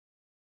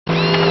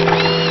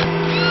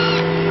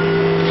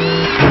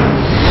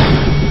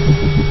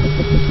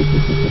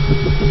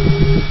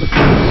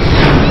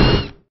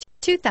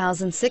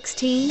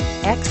2016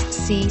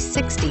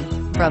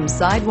 XC60. From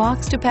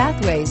sidewalks to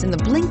pathways in the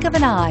blink of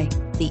an eye,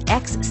 the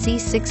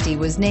XC60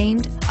 was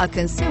named a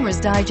Consumer's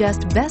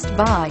Digest Best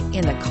Buy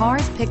in the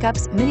cars,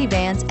 pickups,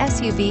 minivans,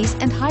 SUVs,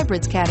 and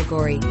hybrids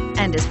category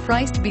and is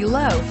priced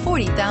below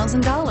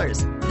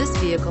 $40,000. This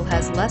vehicle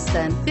has less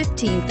than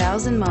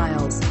 15,000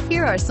 miles.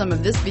 Here are some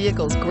of this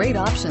vehicle's great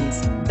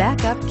options: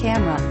 backup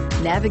camera,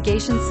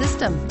 navigation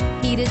system,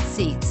 heated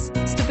seats,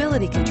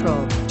 stability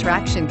control,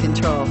 traction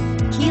control,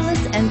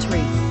 keyless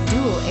entry,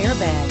 dual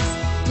airbags,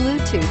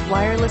 Bluetooth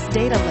wireless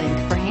data link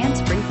for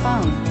hands-free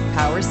phone,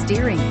 power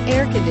steering,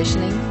 air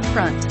conditioning,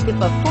 front. If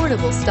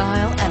affordable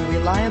style and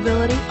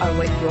reliability are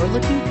what you're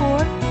looking for,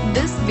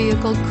 this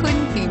vehicle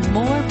couldn't be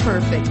more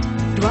perfect.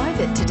 Drive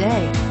it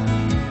today.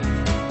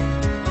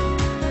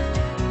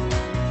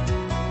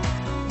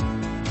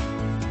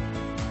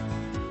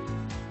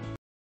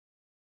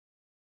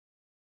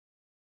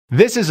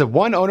 This is a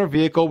one-owner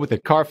vehicle with a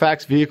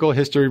Carfax Vehicle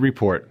History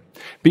Report.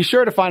 Be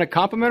sure to find a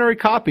complimentary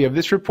copy of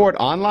this report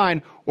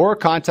online or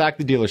contact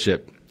the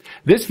dealership.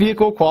 This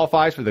vehicle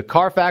qualifies for the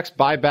Carfax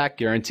Buyback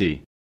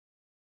Guarantee.